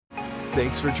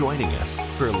Thanks for joining us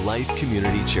for Life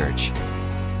Community Church.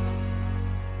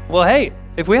 Well, hey,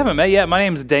 if we haven't met yet, my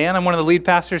name's Dan. I'm one of the lead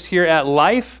pastors here at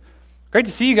Life. Great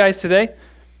to see you guys today.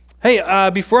 Hey,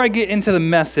 before I get into the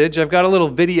message, I've got a little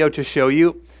video to show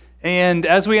you. And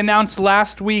as we announced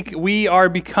last week, we are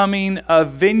becoming a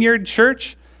Vineyard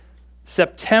Church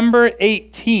September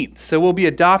 18th. So we'll be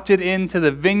adopted into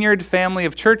the Vineyard family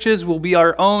of churches. We'll be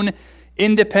our own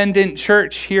independent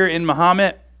church here in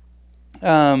Mahomet.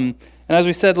 And as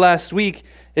we said last week,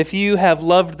 if you have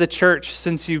loved the church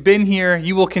since you've been here,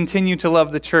 you will continue to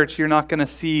love the church. You're not going to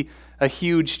see a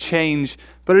huge change.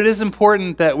 But it is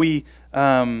important that we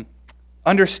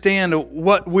understand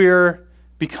what we're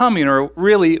becoming, or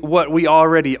really what we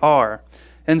already are.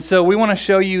 And so we want to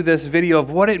show you this video of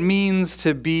what it means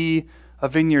to be a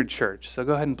Vineyard Church. So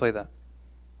go ahead and play that.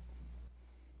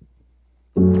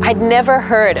 I'd never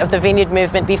heard of the Vineyard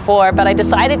movement before, but I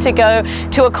decided to go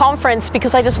to a conference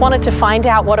because I just wanted to find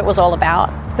out what it was all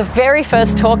about. The very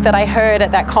first talk that I heard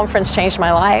at that conference changed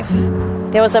my life.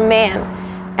 There was a man,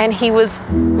 and he was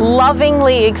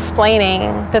lovingly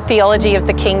explaining the theology of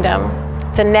the kingdom,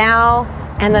 the now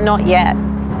and the not yet,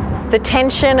 the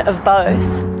tension of both.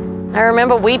 I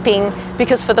remember weeping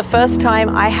because for the first time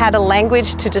I had a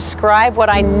language to describe what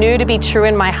I knew to be true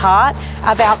in my heart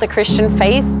about the Christian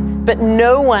faith, but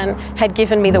no one had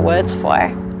given me the words for.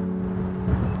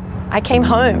 I came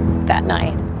home that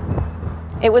night.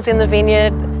 It was in the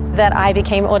Vineyard that I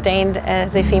became ordained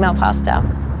as a female pastor.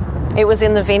 It was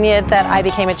in the Vineyard that I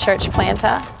became a church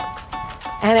planter.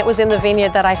 And it was in the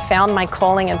Vineyard that I found my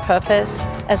calling and purpose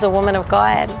as a woman of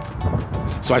God.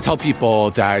 So I tell people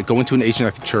that go into an Asian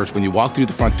Ethnic church, when you walk through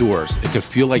the front doors, it can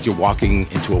feel like you're walking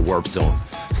into a warp zone.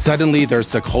 Suddenly, there's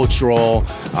the cultural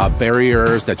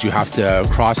barriers that you have to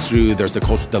cross through. There's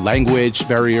the language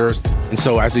barriers. And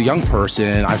so as a young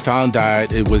person, I found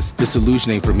that it was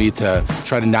disillusioning for me to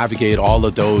try to navigate all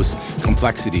of those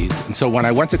complexities. And so when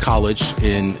I went to college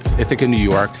in Ithaca, New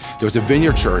York, there was a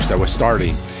Vineyard Church that was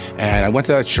starting. And I went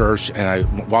to that church and I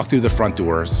walked through the front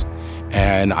doors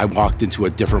and I walked into a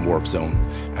different warp zone.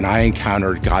 And I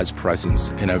encountered God's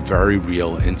presence in a very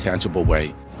real and tangible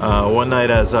way. One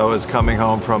night as I was coming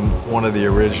home from one of the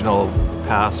original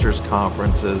pastors'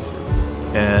 conferences,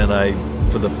 and I,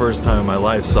 for the first time in my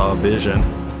life, saw a vision.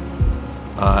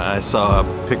 I saw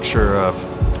a picture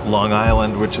of Long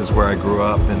Island, which is where I grew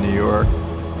up in New York,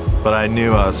 but I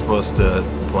knew I was supposed to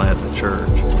plant a church.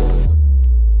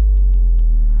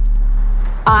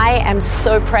 I am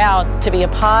so proud to be a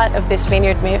part of this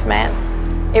Vineyard movement.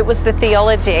 It was the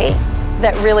theology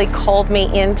that really called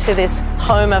me into this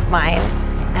home of mine,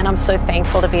 and I'm so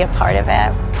thankful to be a part of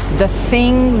it. The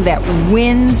thing that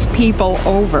wins people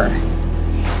over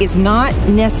is not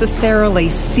necessarily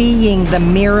seeing the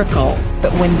miracles,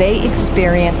 but when they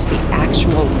experience the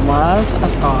actual love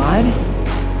of God,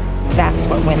 that's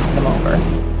what wins them over.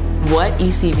 What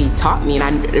ECV taught me, and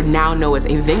I now know as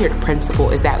a Vineyard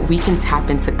principle, is that we can tap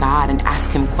into God and ask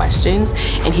Him questions,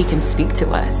 and He can speak to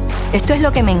us. Esto es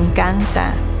lo que me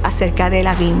encanta acerca de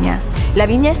la viña. La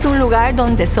viña es un lugar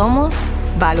donde somos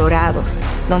valorados,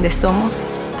 donde somos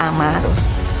amados,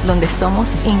 donde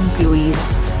somos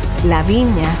incluidos. La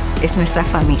viña es nuestra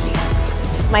familia.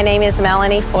 My name is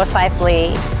Melanie Forsyth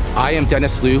Lee. I am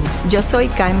Dennis Liu. Yo soy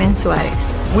Carmen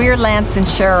Suárez. We're Lance and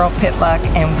Cheryl Pitluck,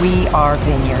 and we are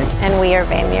Vineyard. And we are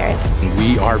Vineyard. And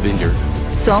we are Vineyard.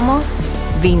 Somos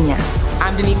viña.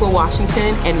 I'm Daniqua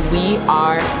Washington, and we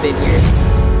are Vineyard.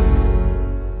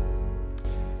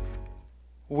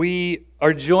 We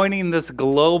are joining this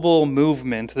global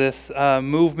movement, this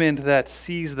movement that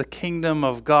sees the kingdom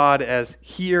of God as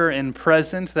here and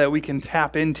present, that we can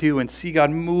tap into and see God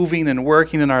moving and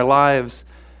working in our lives.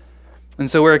 And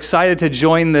so we're excited to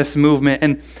join this movement.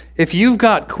 And if you've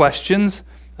got questions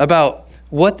about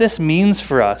what this means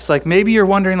for us, like maybe you're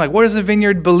wondering, like, what does the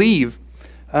Vineyard believe?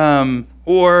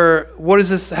 Or what is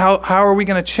this? How are we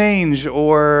going to change?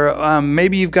 Or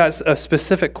maybe you've got a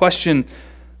specific question.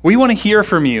 We want to hear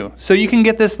from you. So you can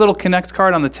get this little Connect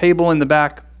card on the table in the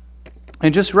back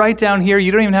and just write down here.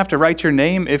 You don't even have to write your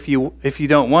name if you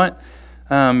don't want.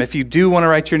 If you do want to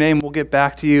write your name, we'll get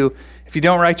back to you. If you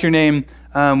don't write your name,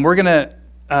 we're going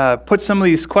to put some of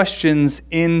these questions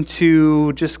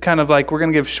into just kind of like, we're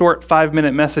going to give short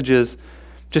 5-minute messages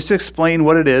just to explain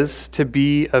what it is to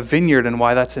be a Vineyard and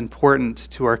why that's important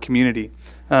to our community.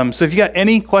 So if you got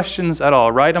any questions at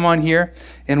all, write them on here,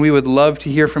 and we would love to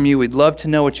hear from you. We'd love to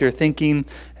know what you're thinking.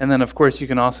 And then, of course, you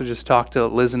can also just talk to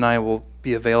Liz and I. Will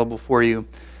be available for you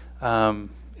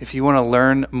if you want to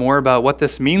learn more about what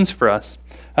this means for us.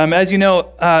 As you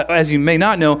know, as you may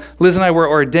not know, Liz and I were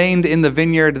ordained in the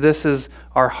Vineyard. This is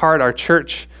our heart, our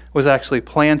church. was actually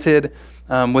planted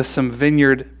with some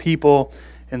vineyard people.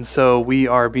 And so we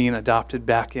are being adopted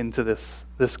back into this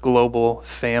global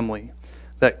family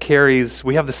that carries,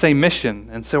 we have the same mission.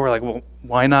 And so we're like, well,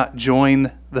 why not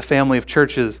join the family of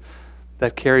churches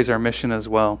that carries our mission as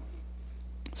well?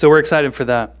 So we're excited for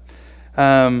that.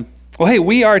 Well, hey,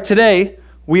 we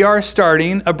are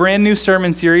starting a brand new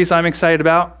sermon series I'm excited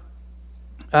about,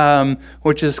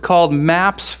 which is called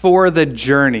Maps for the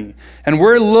Journey. And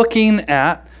we're looking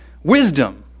at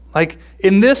wisdom. Like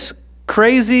in this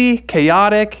crazy,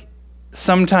 chaotic,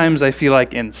 sometimes I feel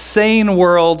like insane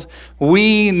world,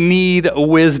 we need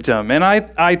wisdom. And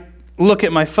I look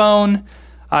at my phone,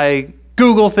 I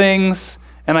Google things,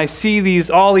 and I see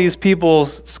all these people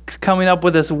coming up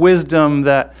with this wisdom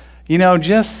that,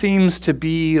 just seems to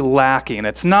be lacking.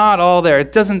 It's not all there.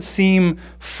 It doesn't seem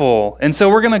full. And so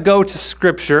we're going to go to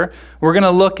Scripture. We're going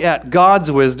to look at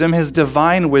God's wisdom, His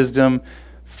divine wisdom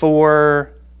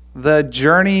for the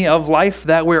journey of life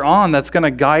that we're on that's going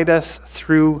to guide us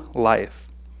through life.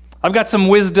 I've got some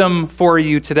wisdom for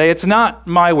you today. It's not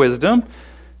my wisdom.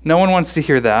 No one wants to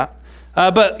hear that.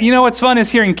 But what's fun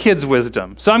is hearing kids'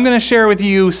 wisdom. So I'm going to share with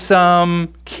you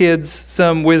some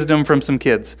wisdom from some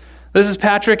kids. This is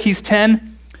Patrick. He's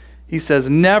 10. He says,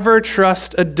 never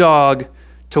trust a dog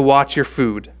to watch your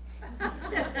food.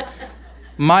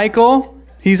 Michael,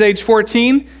 he's age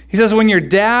 14. He says, when your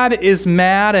dad is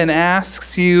mad and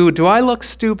asks you, do I look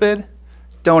stupid?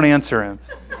 Don't answer him.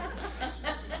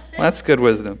 That's good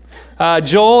wisdom.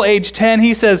 Joel, age 10,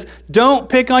 he says, don't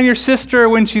pick on your sister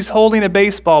when she's holding a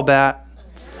baseball bat.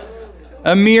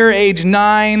 Amir, age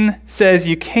 9, says,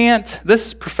 this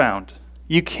is profound,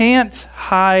 you can't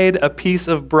hide a piece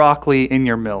of broccoli in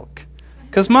your milk.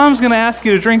 Because mom's going to ask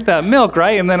you to drink that milk,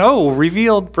 right? And then,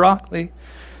 revealed broccoli.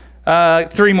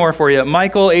 3 more for you.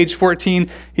 Michael, age 14,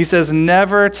 he says,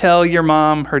 never tell your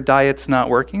mom her diet's not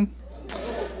working.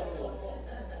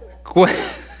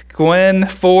 Gwen,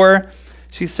 4,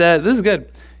 she said, this is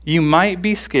good. You might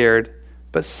be scared,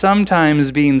 but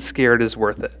sometimes being scared is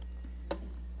worth it.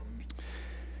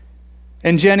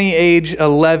 And Jenny, age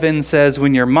 11, says,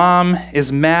 when your mom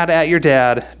is mad at your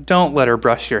dad, don't let her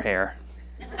brush your hair.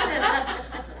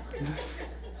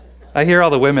 I hear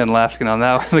all the women laughing on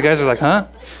that. The guys are like, huh?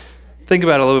 Think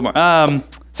about it a little bit more.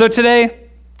 So today,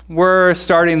 we're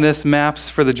starting this Maps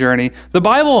for the Journey. The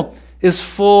Bible is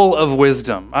full of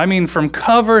wisdom. I mean, from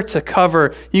cover to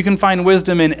cover, you can find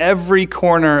wisdom in every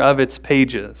corner of its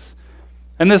pages.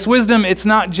 And this wisdom, it's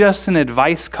not just an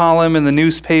advice column in the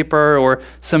newspaper or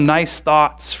some nice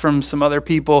thoughts from some other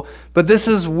people, but this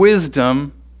is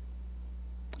wisdom,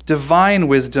 divine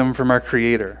wisdom from our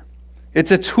Creator.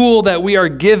 It's a tool that we are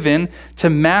given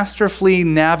to masterfully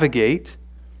navigate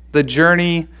the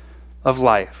journey of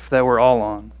life that we're all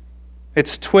on.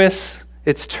 Its twists,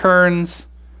 its turns,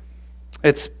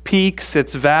 its peaks,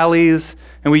 its valleys,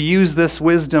 and we use this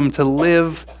wisdom to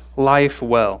live life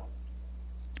well.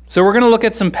 So we're going to look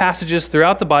at some passages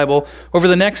throughout the Bible over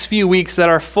the next few weeks that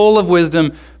are full of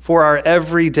wisdom for our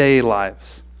everyday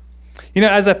lives.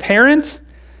 As a parent,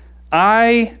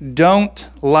 I don't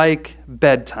like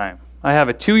bedtime. I have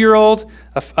a 2-year-old,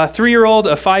 a 3-year-old,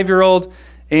 a 5-year-old,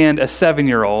 and a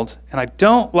 7-year-old, and I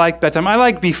don't like bedtime. I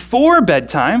like before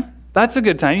bedtime. That's a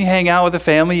good time. You hang out with the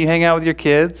family, you hang out with your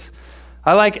kids.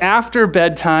 I like after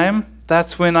bedtime.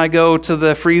 That's when I go to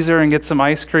the freezer and get some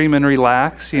ice cream and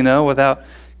relax, without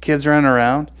kids running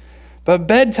around. But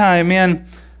bedtime, man,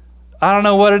 I don't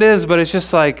know what it is, but it's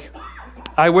just like,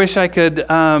 I wish I could,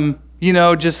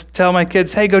 just tell my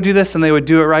kids, hey, go do this, and they would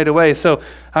do it right away. So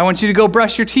I want you to go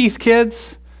brush your teeth,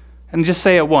 kids, and just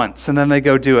say it once, and then they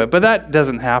go do it. But that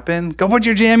doesn't happen. Go put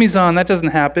your jammies on. That doesn't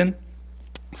happen.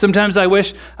 Sometimes I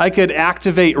wish I could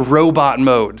activate robot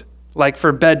mode, like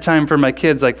for bedtime for my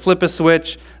kids, like flip a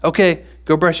switch. Okay,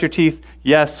 go brush your teeth.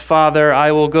 Yes, Father,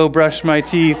 I will go brush my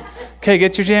teeth. Okay,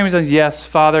 get your jammies on. Yes,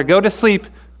 Father, go to sleep.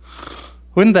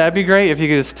 Wouldn't that be great if you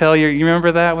could just tell you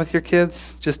remember that with your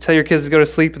kids? Just tell your kids to go to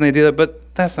sleep and they do that,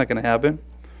 but that's not going to happen.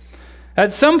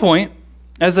 At some point,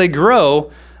 as they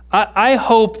grow, I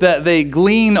hope that they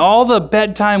glean all the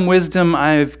bedtime wisdom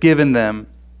I've given them.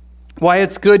 Why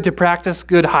it's good to practice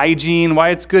good hygiene, why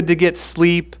it's good to get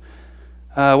sleep,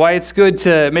 why it's good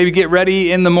to maybe get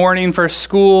ready in the morning for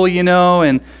school,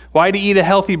 and why to eat a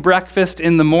healthy breakfast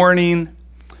in the morning.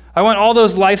 I want all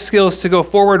those life skills to go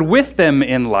forward with them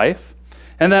in life,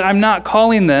 and that I'm not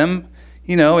calling them,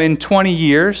 in 20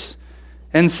 years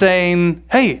and saying,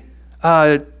 hey,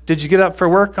 did you get up for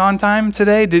work on time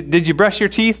today? Did you brush your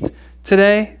teeth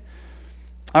today?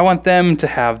 I want them to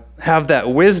have that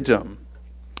wisdom.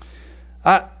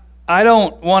 I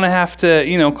don't want to have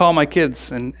to, call my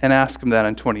kids and ask them that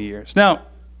in 20 years. Now,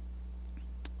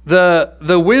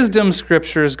 the wisdom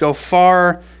scriptures go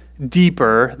far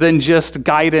deeper than just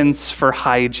guidance for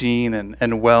hygiene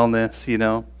and wellness, you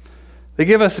know. They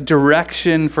give us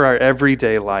direction for our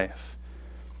everyday life.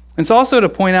 And it's also to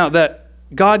point out that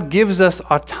God gives us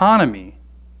autonomy.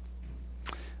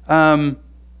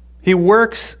 He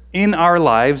works in our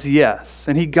lives, yes,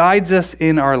 and he guides us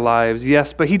in our lives,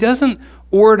 yes, but he doesn't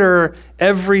order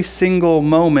every single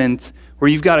moment where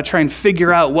you've got to try and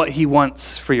figure out what he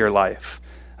wants for your life.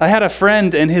 I had a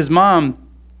friend, and his mom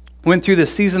went through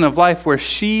this season of life where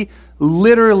she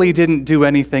literally didn't do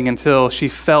anything until she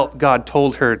felt God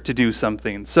told her to do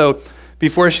something. So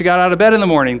before she got out of bed in the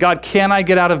morning, God, can I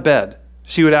get out of bed?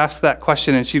 She would ask that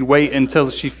question, and she'd wait until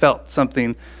she felt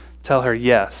something tell her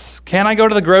yes. Can I go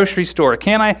to the grocery store?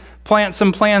 Can I plant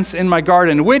some plants in my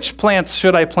garden? Which plants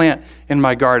should I plant in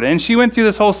my garden? And she went through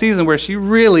this whole season where she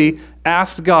really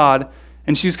asked God,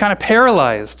 and she was kind of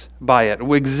paralyzed by it,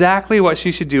 exactly what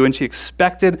she should do, and she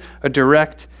expected a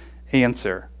direct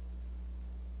answer.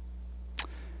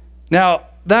 Now,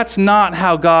 that's not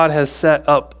how God has set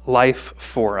up life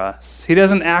for us. He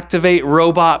doesn't activate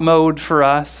robot mode for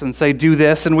us and say, do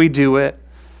this, and we do it.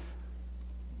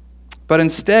 But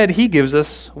instead, he gives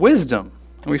us wisdom.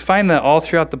 And we find that all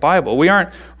throughout the Bible. We aren't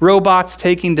robots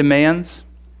taking demands.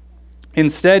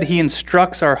 Instead, he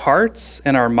instructs our hearts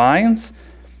and our minds,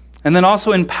 and then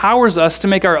also empowers us to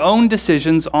make our own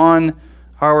decisions on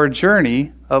our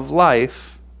journey of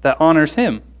life that honors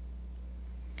him.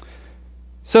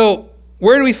 So,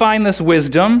 where do we find this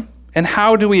wisdom, and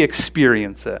how do we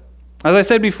experience it? As I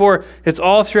said before, it's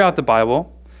all throughout the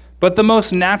Bible, but the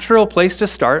most natural place to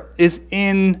start is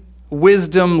in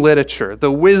wisdom literature,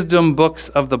 the wisdom books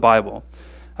of the Bible.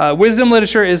 Wisdom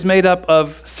literature is made up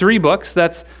of 3 books.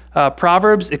 That's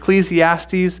Proverbs,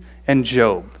 Ecclesiastes, and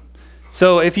Job.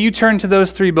 So if you turn to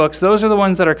those 3 books, those are the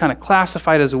ones that are kind of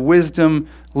classified as wisdom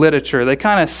literature. They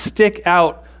kind of stick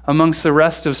out amongst the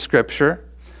rest of Scripture.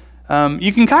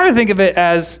 You can kind of think of it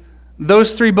as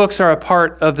those 3 books are a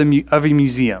part of a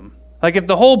museum. Like if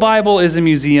the whole Bible is a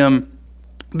museum,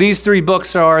 these 3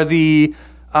 books are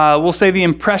we'll say the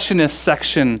impressionist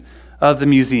section of the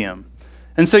museum.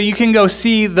 And so you can go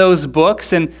see those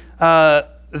books, and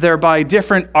they're by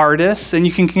different artists, and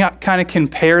you can kind of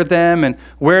compare them and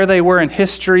where they were in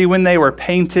history when they were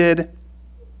painted.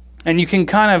 And you can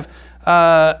kind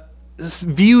of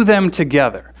view them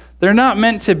together. They're not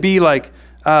meant to be like,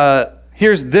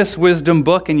 here's this wisdom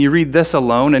book and you read this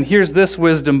alone, and here's this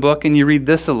wisdom book and you read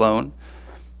this alone.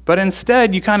 But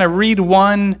instead, you kind of read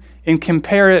one and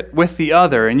compare it with the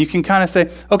other. And you can kind of say,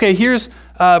 okay, here's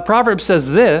Proverbs says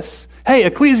this. Hey,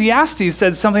 Ecclesiastes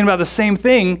said something about the same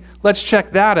thing. Let's check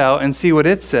that out and see what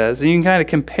it says. And you can kind of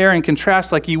compare and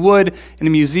contrast like you would in a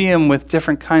museum with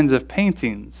different kinds of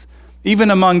paintings.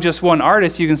 Even among just one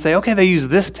artist, you can say, okay, they use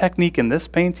this technique in this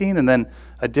painting and then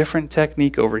a different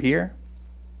technique over here.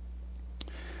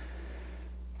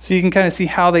 So you can kind of see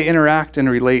how they interact and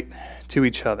relate to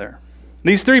each other.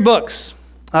 These 3 books,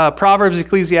 Proverbs,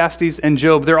 Ecclesiastes, and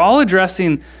Job, they're all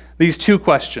addressing these 2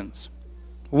 questions.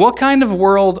 What kind of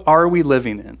world are we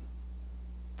living in?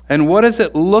 And what does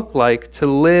it look like to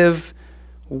live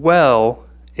well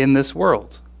in this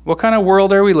world? What kind of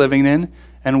world are we living in?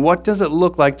 And what does it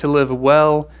look like to live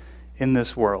well in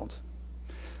this world?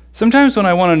 Sometimes when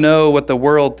I want to know what the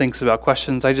world thinks about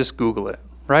questions, I just Google it,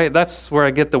 right? That's where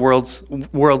I get the world's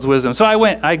wisdom. So I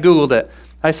Googled it.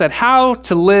 I said, how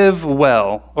to live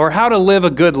well, or how to live a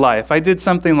good life. I did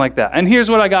something like that. And here's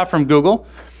what I got from Google.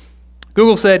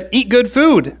 Google said, eat good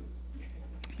food.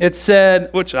 It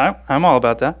said, which I'm all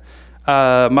about that.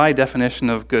 My definition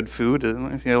of good food is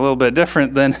a little bit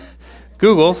different than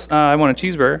Google's. I want a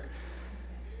cheeseburger.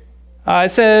 It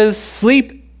says,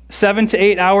 sleep 7 to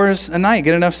 8 hours a night.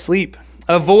 Get enough sleep.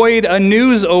 Avoid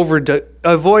overdosing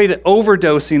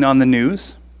on the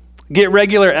news. Get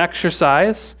regular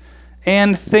exercise.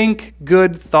 And think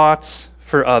good thoughts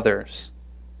for others.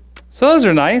 So those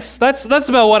are nice. That's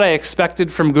about what I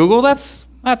expected from Google. That's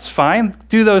fine.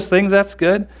 Do those things. That's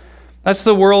good. That's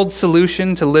the world's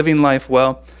solution to living life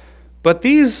well. But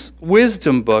these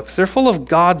wisdom books, they're full of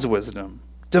God's wisdom,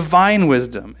 divine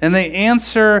wisdom, and they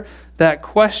answer that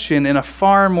question in a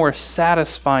far more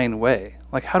satisfying way.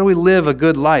 Like, how do we live a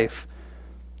good life?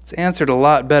 It's answered a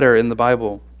lot better in the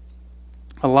Bible,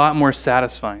 a lot more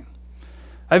satisfying.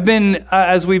 I've been,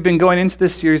 as we've been going into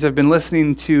this series, I've been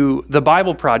listening to The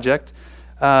Bible Project.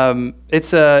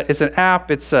 It's an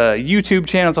app, it's a YouTube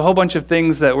channel, it's a whole bunch of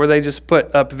things where they just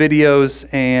put up videos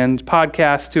and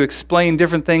podcasts to explain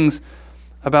different things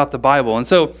about the Bible. And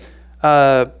so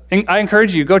I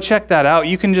encourage you, go check that out.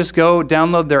 You can just go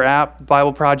download their app,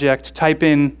 Bible Project, type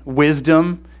in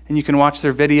wisdom, and and you can watch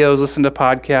their videos, listen to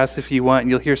podcasts if you want, and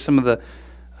you'll hear some of the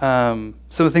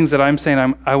things that I'm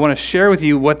saying. I want to share with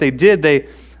you what they did. They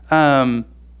had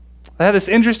this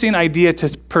interesting idea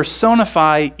to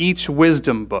personify each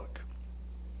wisdom book.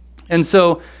 And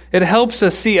so it helps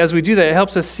us see, as we do that, it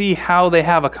helps us see how they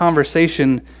have a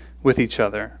conversation with each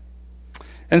other.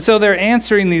 And so they're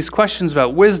answering these questions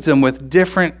about wisdom with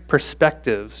different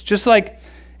perspectives. Just like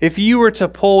if you were to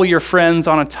poll your friends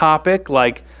on a topic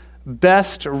like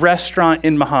best restaurant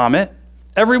in Mahomet,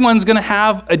 everyone's going to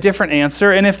have a different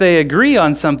answer. And if they agree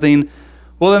on something,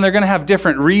 well, then they're going to have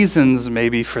different reasons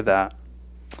maybe for that.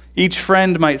 Each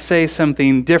friend might say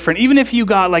something different. Even if you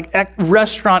got like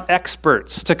restaurant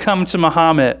experts to come to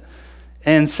Mahomet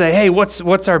and say, hey,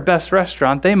 what's our best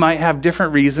restaurant? They might have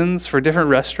different reasons for different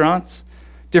restaurants,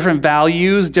 different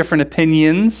values, different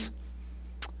opinions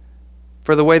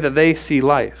for the way that they see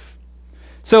life.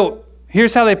 So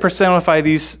here's how they personify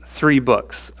these three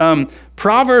books.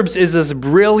 Proverbs is this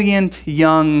brilliant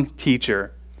young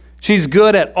teacher. She's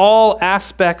good at all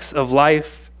aspects of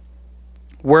life: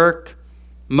 work,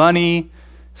 money,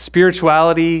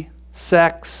 spirituality,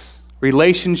 sex,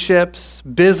 relationships,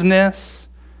 business.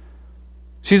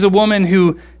 She's a woman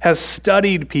who has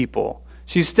studied people.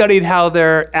 She's studied how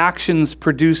their actions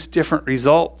produce different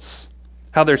results,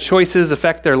 how their choices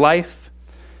affect their life.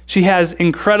 She has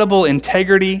incredible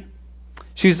integrity.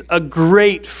 She's a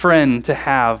great friend to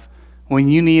have when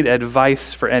you need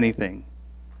advice for anything.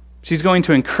 She's going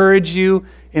to encourage you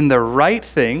in the right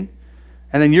thing,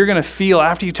 and then you're going to feel,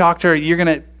 after you talk to her, you're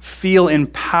going to feel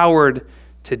empowered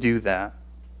to do that.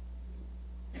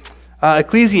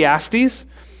 Ecclesiastes,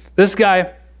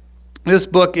 this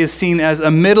book is seen as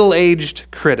a middle-aged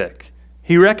critic.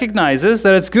 He recognizes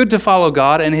that it's good to follow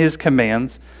God and his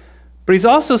commands, but he's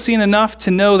also seen enough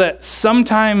to know that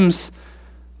sometimes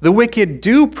the wicked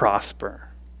do prosper,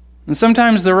 and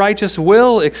sometimes the righteous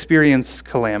will experience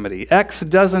calamity. X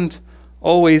doesn't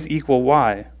always equal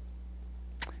Y.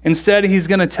 Instead, he's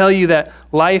going to tell you that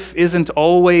life isn't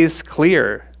always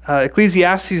clear.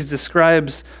 Ecclesiastes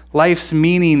describes life's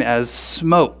meaning as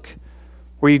smoke,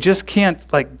 where you just can't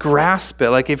grasp it.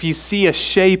 Like if you see a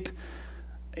shape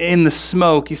in the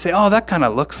smoke, you say, oh, that kind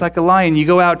of looks like a lion. You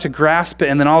go out to grasp it,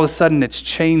 and then all of a sudden it's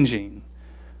changing.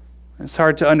 It's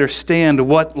hard to understand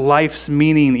what life's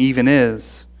meaning even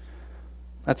is.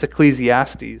 That's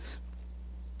Ecclesiastes.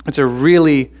 It's a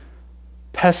really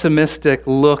pessimistic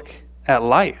look at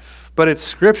life, but it's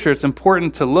scripture. It's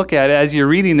important to look at it as you're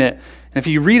reading it. And if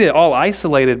you read it all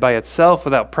isolated by itself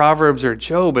without Proverbs or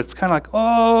Job, it's kind of like,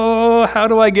 oh, how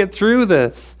do I get through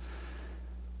this?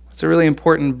 It's a really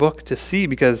important book to see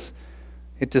because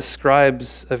it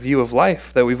describes a view of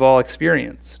life that we've all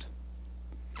experienced.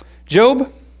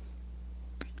 Job,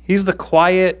 he's the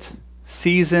quiet,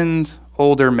 seasoned,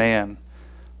 older man.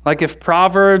 Like if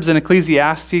Proverbs and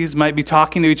Ecclesiastes might be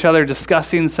talking to each other,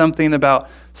 discussing something about a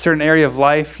certain area of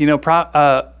life,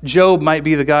 Job might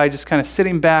be the guy just kind of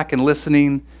sitting back and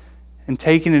listening and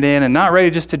taking it in and not ready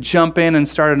just to jump in and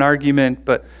start an argument,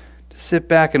 but to sit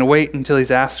back and wait until he's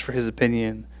asked for his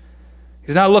opinion.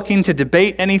 He's not looking to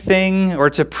debate anything or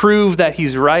to prove that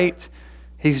he's right.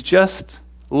 He's just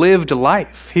lived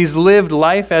life. He's lived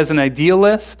life as an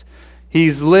idealist.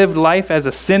 He's lived life as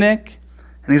a cynic.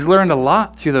 And he's learned a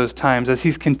lot through those times as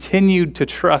he's continued to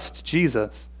trust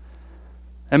Jesus.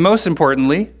 And most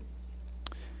importantly,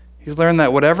 he's learned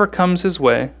that whatever comes his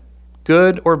way,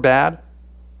 good or bad,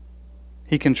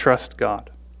 he can trust God.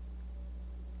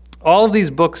 All of these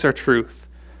books are truth.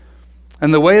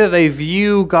 And the way that they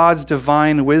view God's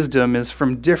divine wisdom is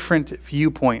from different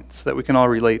viewpoints that we can all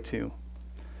relate to.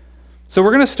 So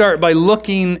we're going to start by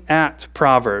looking at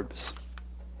Proverbs.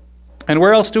 And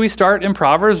where else do we start in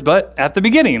Proverbs but at the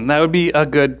beginning? That would be a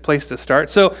good place to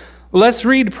start. So let's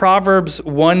read Proverbs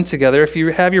 1 together. If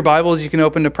you have your Bibles, you can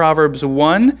open to Proverbs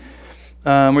 1,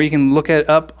 where you can look it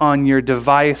up on your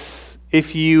device.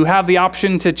 If you have the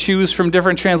option to choose from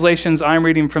different translations, I'm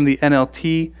reading from the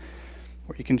NLT,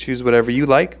 where you can choose whatever you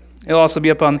like. It'll also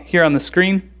be up here on the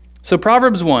screen. So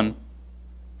Proverbs 1.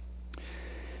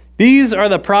 These are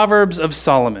the Proverbs of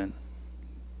Solomon,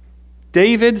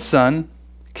 David's son,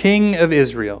 King of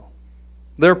Israel.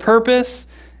 Their purpose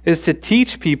is to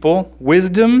teach people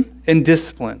wisdom and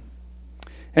discipline,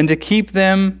 and to keep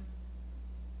them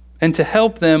and to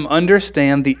help them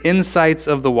understand the insights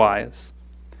of the wise.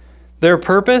 Their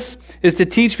purpose is to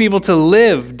teach people to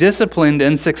live disciplined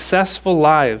and successful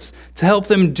lives, to help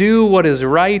them do what is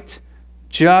right,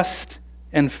 just,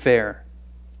 and fair.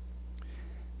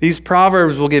 These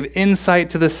proverbs will give insight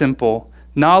to the simple,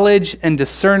 knowledge and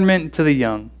discernment to the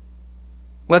young.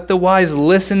 Let the wise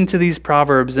listen to these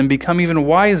proverbs and become even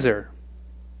wiser.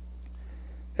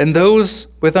 and those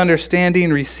with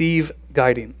understanding receive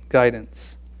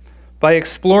guidance. By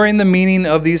exploring the meaning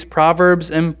of these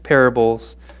proverbs and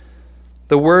parables,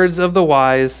 the words of the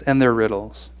wise and their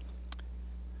riddles.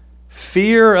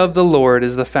 Fear of the Lord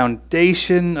is the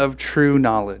foundation of true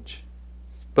knowledge,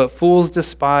 but fools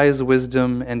despise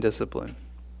wisdom and discipline.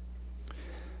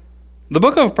 The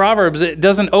book of Proverbs, it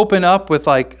doesn't open up with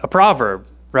like a proverb,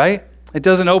 right? It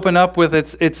doesn't open up with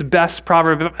its best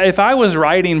proverb. If I was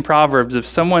writing Proverbs, if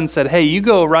someone said, hey, you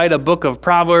go write a book of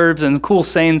Proverbs and cool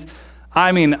sayings,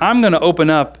 I'm going to open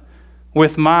up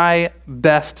with my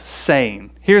best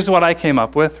saying. Here's what I came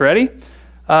up with. Ready?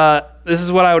 This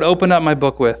is what I would open up my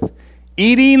book with.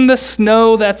 Eating the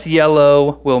snow that's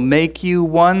yellow will make you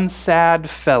one sad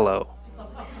fellow.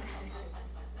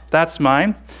 That's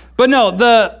mine. But no,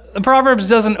 the Proverbs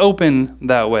doesn't open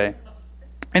that way.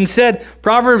 Instead,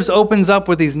 Proverbs opens up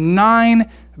with these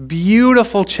 9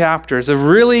 beautiful chapters of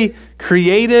really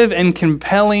creative and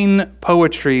compelling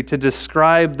poetry to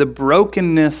describe the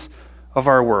brokenness of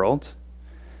our world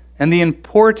and the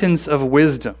importance of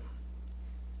wisdom.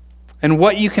 And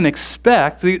what you can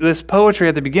expect, this poetry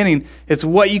at the beginning, it's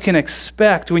what you can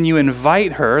expect when you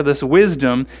invite her, this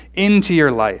wisdom, into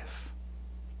your life.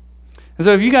 And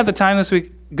so if you got the time this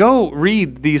week, go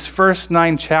read these first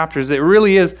 9 chapters. It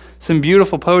really is some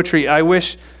beautiful poetry. I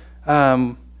wish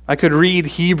I could read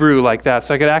Hebrew like that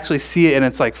so I could actually see it in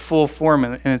its like full form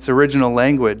in its original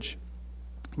language.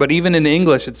 But even in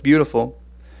English, it's beautiful.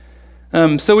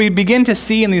 So we begin to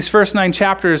see in these first 9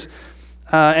 chapters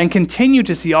and continue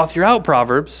to see all throughout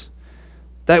Proverbs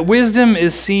that wisdom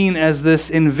is seen as this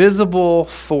invisible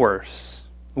force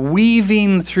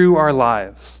weaving through our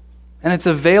lives. And it's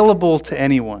available to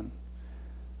anyone.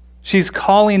 She's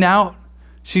calling out.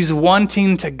 She's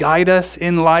wanting to guide us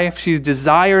in life. She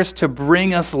desires to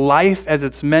bring us life as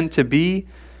it's meant to be.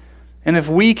 And if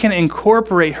we can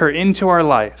incorporate her into our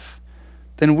life,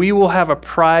 then we will have a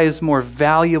prize more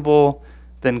valuable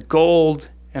than gold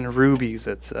and rubies,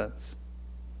 it says.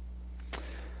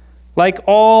 Like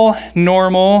all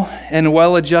normal and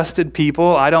well-adjusted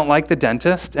people, I don't like the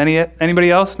dentist. Anybody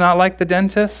else not like the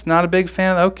dentist? Not a big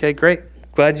fan? Okay, great.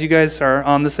 Glad you guys are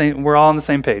on the same, we're all on the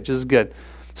same page. This is good.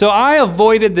 So I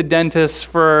avoided the dentist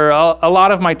for a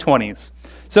lot of my 20s.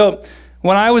 So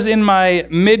when I was in my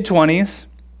mid-20s,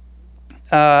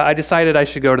 I decided I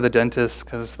should go to the dentist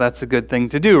because that's a good thing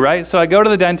to do, right? So I go to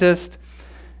the dentist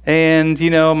and,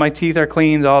 my teeth are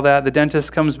cleaned, all that. The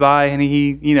dentist comes by and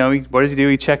what does he do?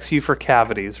 He checks you for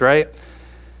cavities, right?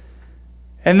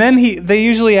 And then they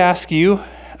usually ask you,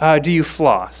 do you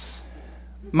floss?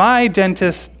 My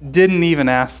dentist didn't even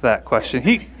ask that question.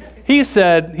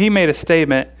 He made a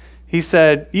statement. He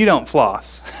said, you don't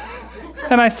floss.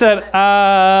 And I said,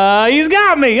 he's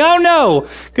got me. Oh, no.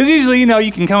 Because usually,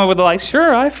 you can come up with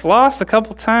sure, I floss a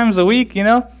couple times a week,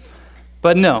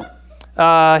 But no.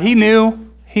 He knew.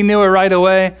 He knew it right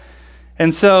away.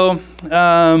 And so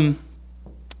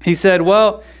he said,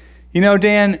 well,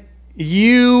 Dan,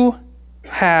 you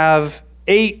have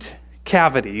 8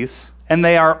 cavities, and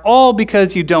they are all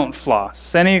because you don't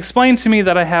floss. And he explained to me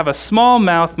that I have a small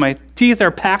mouth, my teeth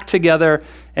are packed together,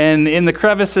 and in the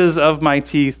crevices of my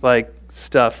teeth,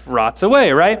 stuff rots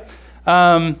away, right?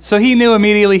 So he knew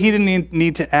immediately. He didn't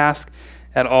need to ask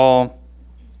at all.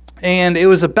 And it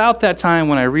was about that time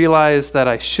when I realized that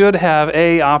I should have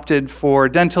A, opted for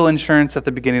dental insurance at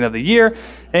the beginning of the year,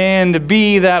 and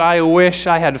B, that I wish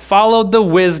I had followed the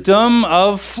wisdom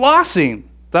of flossing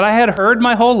that I had heard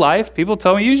my whole life. People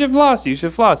told me, you should floss, you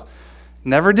should floss.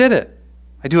 Never did it.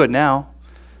 I do it now.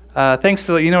 Thanks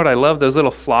to, what I love? Those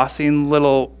little flossing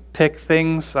little pick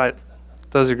things.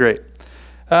 Those are great.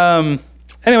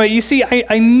 Anyway, you see,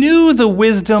 I knew the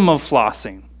wisdom of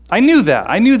flossing. I knew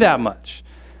that much.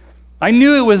 I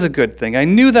knew it was a good thing. I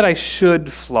knew that I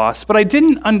should floss, but I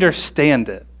didn't understand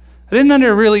it. I didn't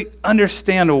really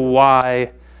understand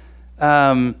why.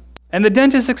 And the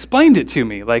dentist explained it to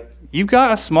me. You've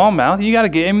got a small mouth. You got to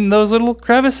get in those little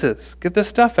crevices. Get this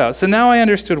stuff out. So now I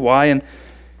understood why. And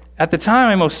at the time,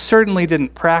 I most certainly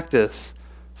didn't practice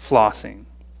flossing.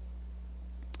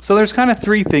 So there's kind of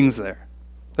 3 things there.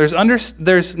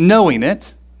 There's knowing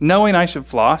it, knowing I should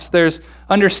floss. There's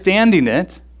understanding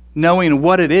it, knowing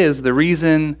what it is, the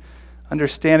reason,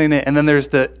 understanding it, and then there's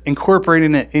the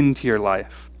incorporating it into your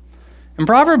life. In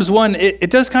Proverbs 1,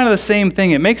 it does kind of the same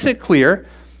thing. It makes it clear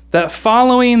that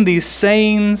following these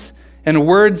sayings and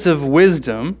words of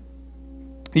wisdom,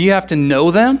 you have to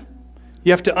know them,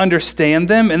 you have to understand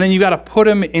them, and then you got to put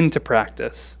them into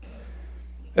practice.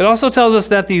 It also tells us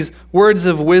that these words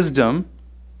of wisdom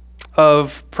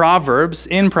of Proverbs,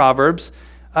 in Proverbs,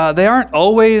 they aren't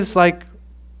always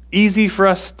easy for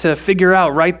us to figure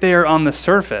out right there on the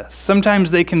surface.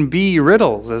 Sometimes they can be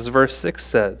riddles, as verse 6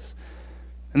 says.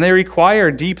 And they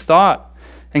require deep thought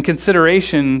and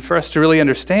consideration for us to really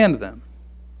understand them.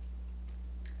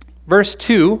 Verse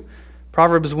 2,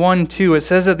 Proverbs 1:2, it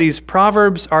says that these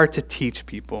proverbs are to teach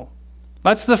people.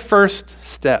 That's the first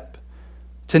step.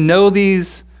 To know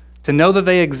these, to know that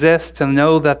they exist, to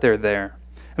know that they're there.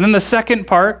 And then the second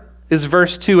part is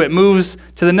verse 2. It moves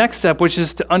to the next step, which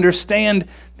is to understand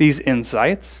these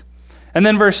insights. And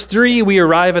then verse 3, we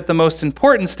arrive at the most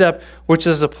important step, which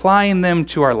is applying them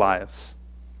to our lives.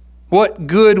 What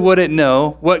good would it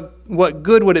know? What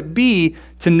good would it be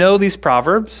to know these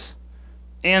proverbs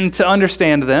and to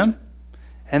understand them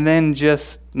and then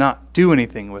just not do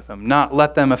anything with them, not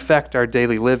let them affect our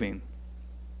daily living?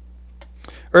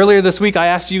 Earlier this week, I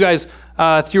asked you guys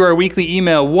through our weekly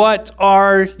email, what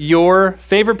are your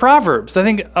favorite proverbs? I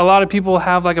think a lot of people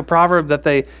have like a proverb that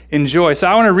they enjoy. So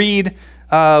I want to read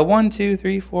 1, 2,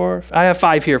 3, 4. I have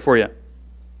 5 here for you.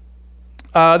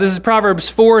 This is Proverbs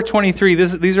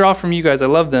 4:23. These are all from you guys. I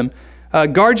love them.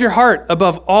 Guard your heart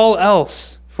above all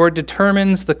else, for it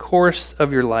determines the course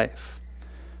of your life.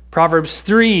 Proverbs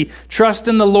 3, trust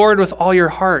in the Lord with all your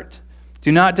heart.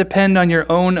 Do not depend on your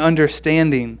own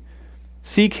understanding.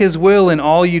 Seek his will in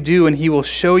all you do, and he will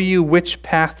show you which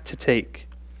path to take.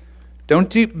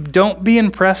 Don't be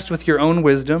impressed with your own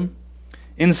wisdom.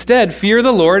 Instead, fear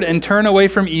the Lord and turn away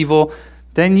from evil.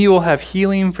 Then you will have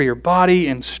healing for your body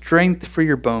and strength for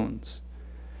your bones.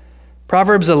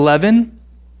 Proverbs 11,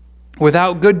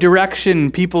 without good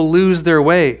direction, people lose their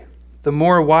way. The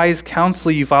more wise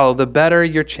counsel you follow, the better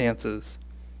your chances.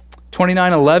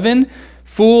 29:11,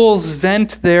 fools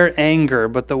vent their anger,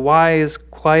 but the wise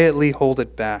quietly hold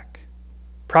it back.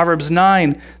 Proverbs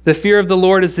 9, the fear of the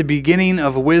Lord is the beginning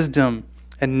of wisdom,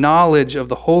 and knowledge of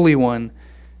the Holy One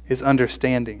is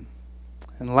understanding.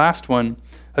 And last one,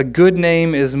 a good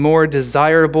name is more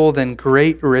desirable than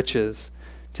great riches.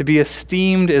 To be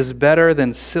esteemed is better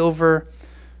than silver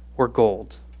or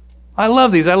gold. I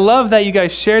love these. I love that you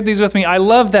guys shared these with me. I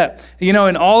love that, in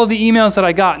all of the emails that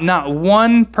I got, not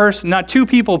one person, not two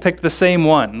people picked the same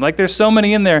one. Like there's so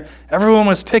many in there. Everyone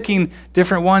was picking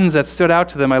different ones that stood out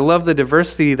to them. I love the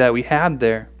diversity that we had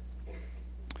there.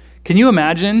 Can you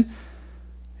imagine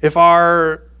if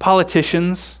our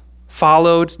politicians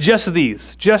followed just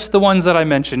these, just the ones that I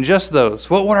mentioned, just those?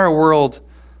 What would our world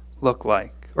look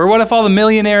like? Or what if all the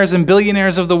millionaires and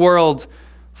billionaires of the world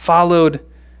followed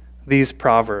these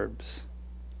proverbs?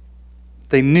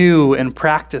 They knew and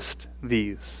practiced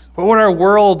these. What would our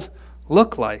world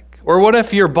look like? Or what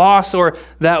if your boss, or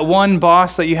that one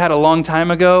boss that you had a long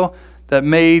time ago that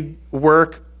made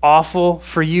work awful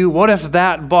for you, what if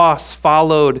that boss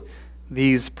followed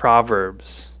these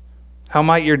proverbs? How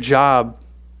might your job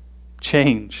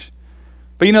change?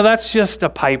 But that's just a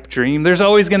pipe dream. There's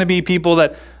always going to be people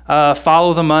that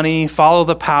follow the money, follow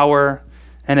the power,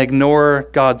 and ignore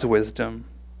God's wisdom.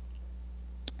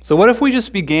 So what if we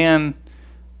just began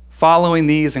following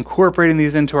these, incorporating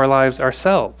these into our lives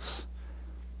ourselves?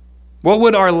 How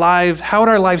would our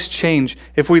lives change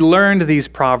if we learned these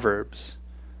proverbs,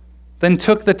 then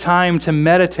took the time to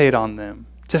meditate on them,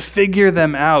 to figure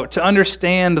them out, to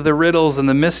understand the riddles and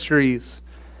the mysteries,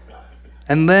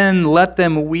 and then let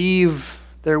them weave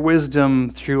their wisdom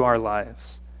through our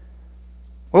lives?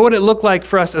 What would it look like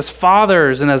for us as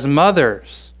fathers and as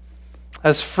mothers,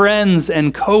 as friends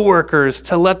and co-workers,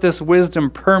 to let this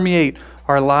wisdom permeate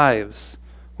our lives?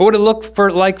 What would it look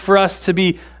like for us to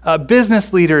be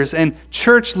business leaders and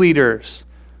church leaders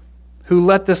who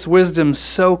let this wisdom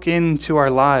soak into our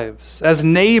lives? As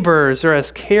neighbors or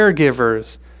as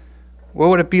caregivers, what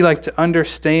would it be like to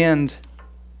understand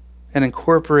and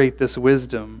incorporate this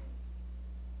wisdom?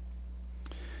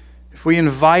 If we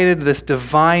invited this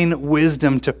divine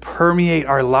wisdom to permeate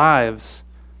our lives,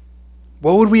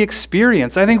 what would we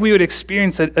experience? I think we would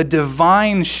experience a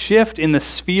divine shift in the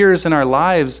spheres in our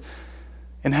lives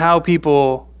and how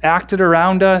people acted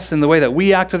around us and the way that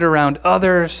we acted around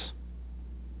others.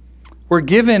 We're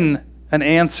given an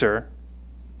answer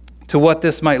to what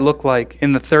this might look like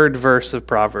in the 3rd verse of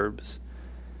Proverbs.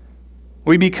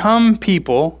 We become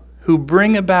people who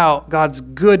bring about God's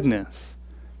goodness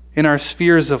in our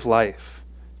spheres of life,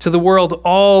 to the world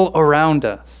all around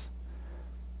us.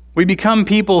 We become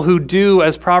people who do,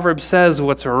 as Proverbs says,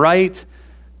 what's right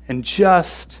and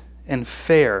just and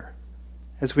fair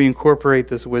as we incorporate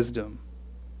this wisdom.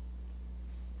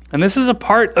 And this is a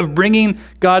part of bringing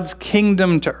God's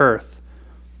kingdom to earth.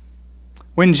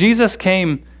 When Jesus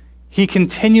came, he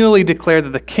continually declared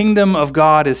that the kingdom of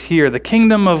God is here. The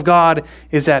kingdom of God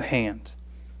is at hand.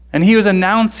 And he was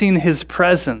announcing his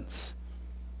presence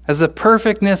as the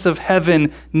perfectness of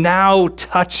heaven now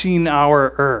touching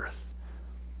our earth.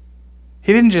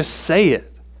 He didn't just say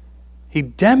it, he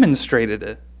demonstrated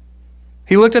it.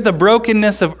 He looked at the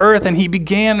brokenness of earth and he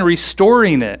began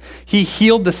restoring it. He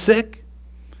healed the sick.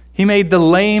 He made the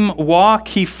lame walk.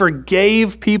 He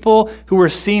forgave people who were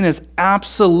seen as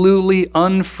absolutely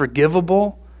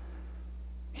unforgivable.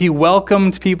 He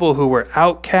welcomed people who were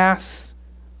outcasts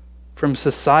from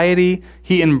society.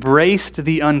 He embraced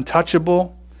the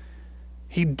untouchable.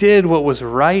 He did what was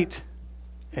right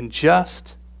and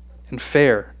just and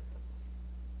fair.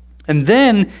 And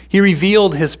then he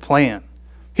revealed his plan.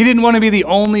 He didn't want to be the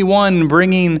only one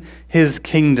bringing his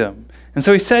kingdom. And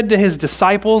so he said to his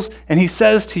disciples, and he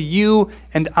says to you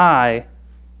and I,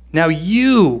 now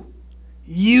you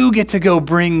get to go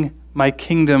bring my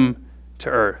kingdom to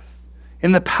earth.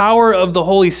 In the power of the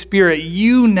Holy Spirit,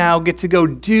 you now get to go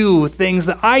do things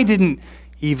that I didn't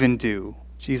even do,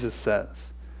 Jesus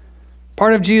says.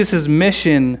 Part of Jesus'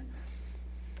 mission,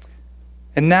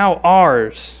 and now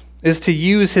ours, is to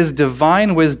use his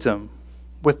divine wisdom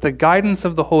with the guidance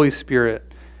of the Holy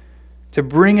Spirit to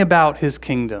bring about his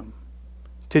kingdom,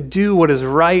 to do what is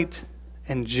right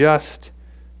and just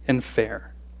and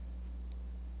fair.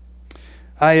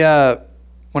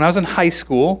 When I was in high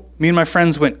school, me and my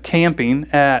friends went camping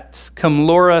at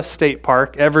Kamlora State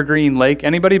Park, Evergreen Lake.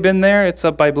 Anybody been there? It's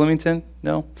up by Bloomington?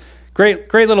 No?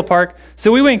 Great little park.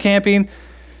 So we went camping.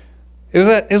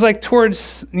 It was like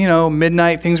towards,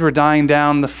 midnight. Things were dying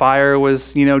down. The fire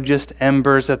was, just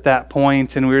embers at that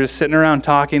point. And we were just sitting around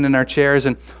talking in our chairs.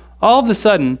 And all of a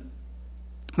sudden,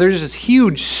 there's this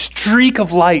huge streak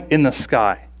of light in the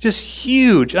sky. Just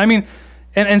huge.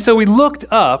 And so we looked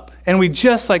up and we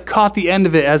just caught the end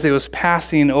of it as it was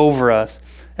passing over us.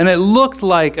 And it looked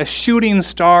like a shooting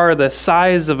star the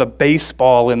size of a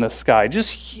baseball in the sky.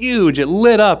 Just huge. It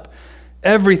lit up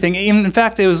everything. In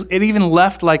fact, it even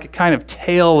left like a kind of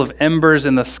tail of embers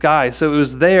in the sky. So it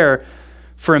was there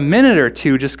for a minute or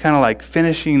two, just kind of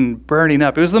finishing burning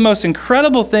up. It was the most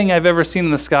incredible thing I've ever seen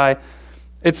in the sky.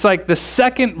 It's like the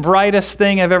second brightest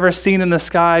thing I've ever seen in the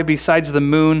sky besides the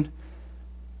moon.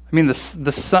 The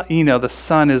sun, the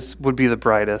sun would be the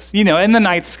brightest. In the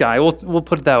night sky, we'll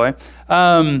put it that way.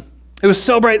 It was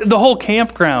so bright. The whole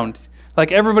campground,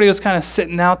 everybody was kind of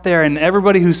sitting out there, and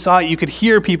everybody who saw it, you could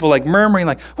hear people murmuring,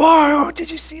 "Whoa,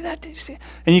 did you see that? Did you see it?"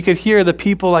 And you could hear the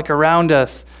people around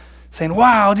us saying,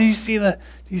 "Wow, did you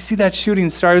see that shooting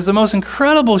star?" It was the most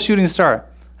incredible shooting star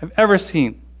I've ever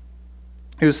seen.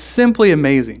 It was simply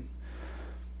amazing.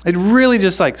 It really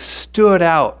just stood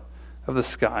out of the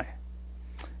sky.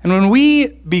 And when we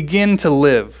begin to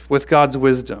live with God's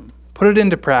wisdom, put it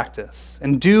into practice,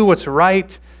 and do what's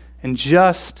right and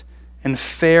just and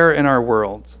fair in our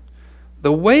world,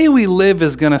 the way we live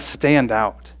is going to stand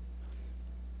out.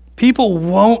 People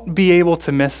won't be able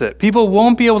to miss it. People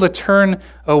won't be able to turn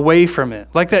away from it.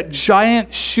 Like that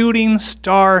giant shooting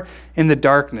star in the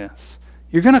darkness.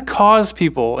 You're going to cause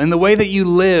people in the way that you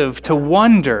live to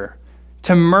wonder,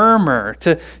 to murmur,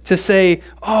 to say,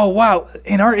 "Oh, wow,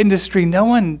 in our industry,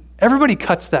 everybody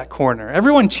cuts that corner.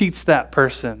 Everyone cheats that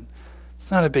person. It's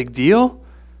not a big deal.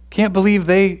 Can't believe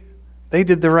they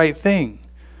did the right thing."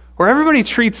 Or everybody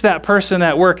treats that person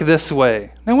at work this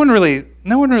way. No one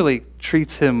really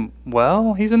treats him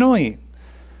well. He's annoying.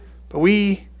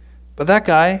 But that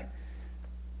guy,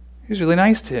 he's really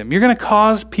nice to him. You're going to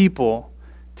cause people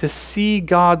to see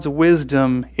God's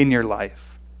wisdom in your life.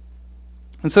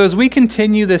 And so as we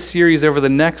continue this series over the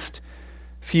next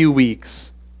few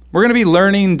weeks, we're going to be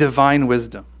learning divine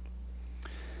wisdom.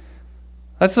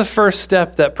 That's the first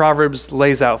step that Proverbs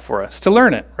lays out for us, to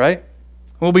learn it, right?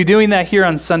 We'll be doing that here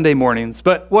on Sunday mornings.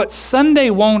 But what Sunday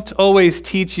won't always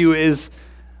teach you is,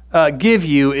 give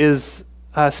you is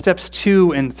steps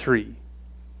 2 and 3.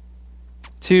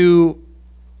 To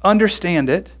understand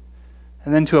it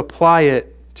and then to apply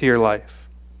it to your life.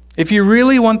 If you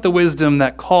really want the wisdom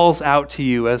that calls out to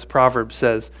you, as Proverbs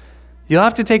says, you'll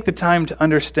have to take the time to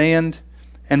understand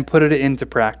and put it into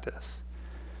practice.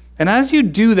 And as you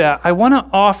do that, I want to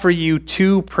offer you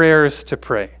 2 prayers to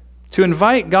pray, to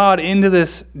invite God into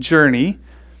this journey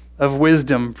of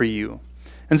wisdom for you.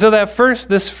 And so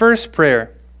this first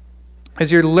prayer,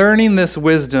 as you're learning this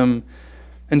wisdom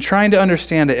and trying to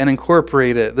understand it and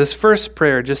incorporate it, this first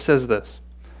prayer just says this: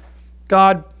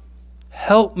 God,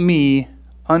 help me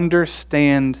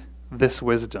understand this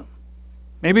wisdom.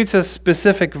 Maybe it's a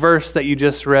specific verse that you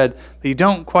just read that you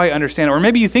don't quite understand, or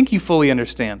maybe you think you fully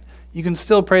understand. You can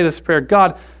still pray this prayer: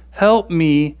 God, help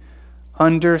me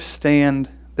understand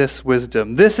this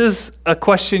wisdom. This is a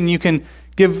question you can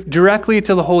give directly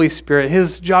to the Holy Spirit.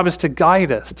 His job is to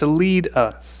guide us, to lead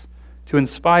us, to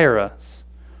inspire us.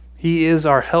 He is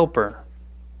our helper.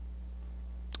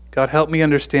 God, help me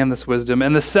understand this wisdom.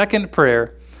 And the second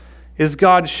prayer is,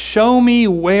 God, show me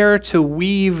where to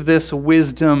weave this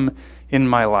wisdom in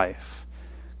my life.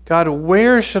 God,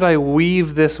 where should I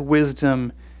weave this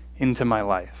wisdom into my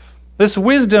life? This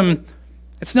wisdom,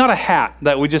 it's not a hat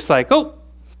that we just like, oh,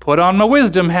 put on my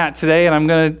wisdom hat today and I'm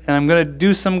gonna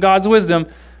do some God's wisdom,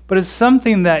 but it's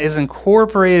something that is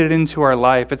incorporated into our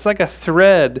life. It's like a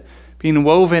thread being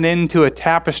woven into a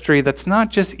tapestry that's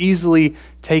not just easily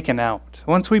taken out.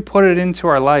 Once we put it into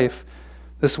our life,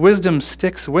 this wisdom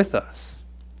sticks with us.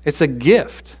 It's a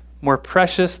gift, more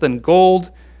precious than gold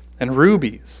and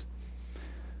rubies.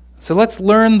 So let's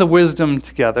learn the wisdom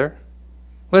together.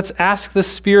 Let's ask the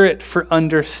Spirit for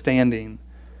understanding,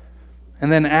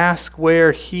 and then ask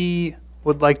where He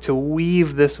would like to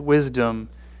weave this wisdom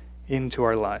into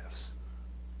our lives.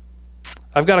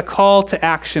 I've got a call to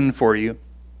action for you.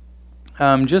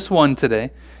 Just one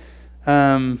today.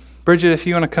 Bridget, if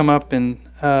you want to come up and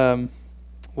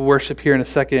we'll worship here in a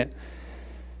second.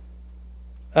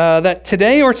 That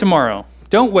today or tomorrow,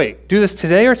 don't wait. Do this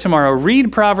today or tomorrow.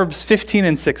 Read Proverbs 15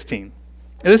 and 16.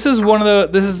 This is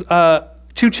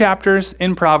two chapters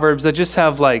in Proverbs that just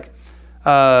have like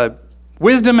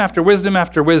wisdom after wisdom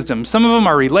after wisdom. Some of them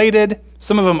are related.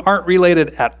 Some of them aren't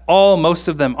related at all. Most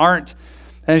of them aren't.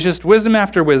 And it's just wisdom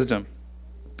after wisdom.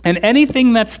 And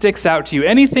anything that sticks out to you,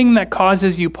 anything that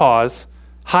causes you pause,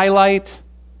 highlight,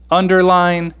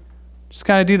 underline, just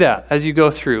kind of do that as you go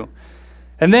through.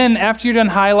 And then after you're done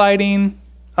highlighting,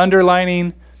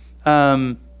 underlining,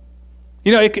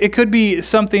 it could be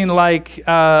something like,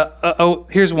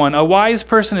 here's one. A wise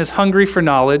person is hungry for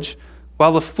knowledge,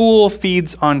 while the fool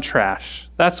feeds on trash.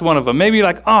 That's one of them. Maybe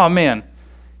like, oh man,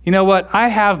 you know what? I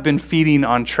have been feeding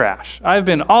on trash. I've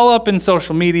been all up in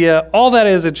social media. All that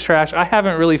is trash. I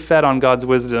haven't really fed on God's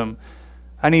wisdom.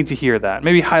 I need to hear that.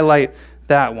 Maybe highlight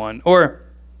that one. Or,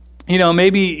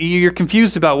 maybe you're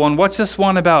confused about one. What's this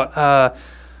one about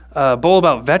a bowl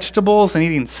about vegetables and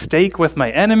eating steak with my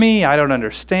enemy? I don't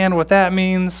understand what that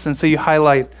means. And so you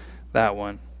highlight that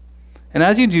one. And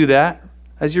as you do that,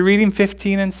 as you're reading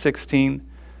 15 and 16,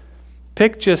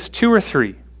 pick just two or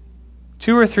three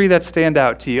that stand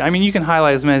out to you. I mean, you can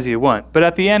highlight as many as you want, but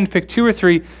at the end, pick two or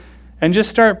three and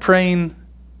just start praying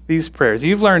these prayers.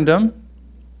 You've learned them,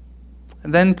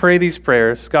 and then pray these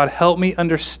prayers. God, help me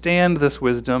understand this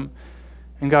wisdom.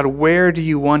 And God, where do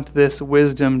you want this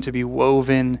wisdom to be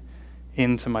woven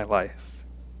into my life?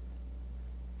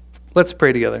 Let's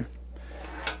pray together.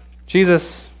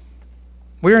 Jesus,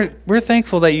 we're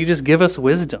thankful that you just give us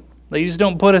wisdom, that you just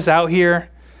don't put us out here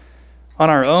on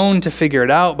our own to figure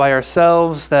it out by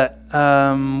ourselves, that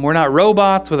we're not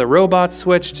robots with a robot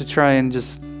switch to try and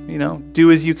just,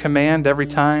 do as you command every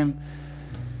time.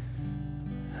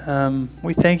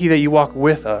 We thank you that you walk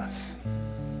with us,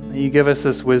 that you give us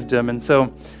this wisdom. And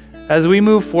so as we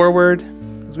move forward,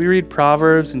 as we read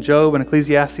Proverbs and Job and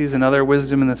Ecclesiastes and other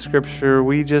wisdom in the Scripture,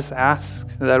 we just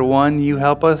ask that, one, you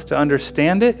help us to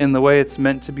understand it in the way it's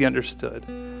meant to be understood.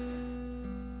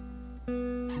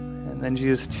 And then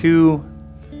Jesus, two,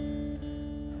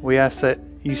 we ask that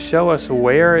you show us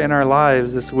where in our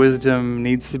lives this wisdom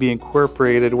needs to be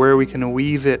incorporated, where we can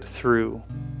weave it through,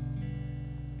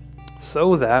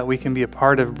 so that we can be a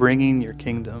part of bringing your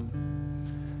kingdom.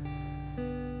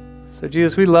 So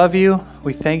Jesus, we love you.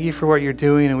 We thank you for what you're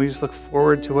doing, and we just look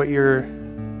forward to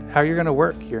how you're going to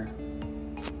work here.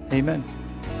 Amen.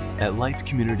 At Life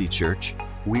Community Church,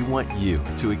 we want you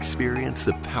to experience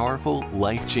the powerful,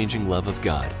 life-changing love of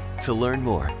God. To learn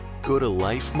more, go to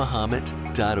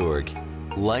lifemuhammad.org.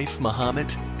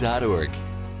 lifemuhammad.org.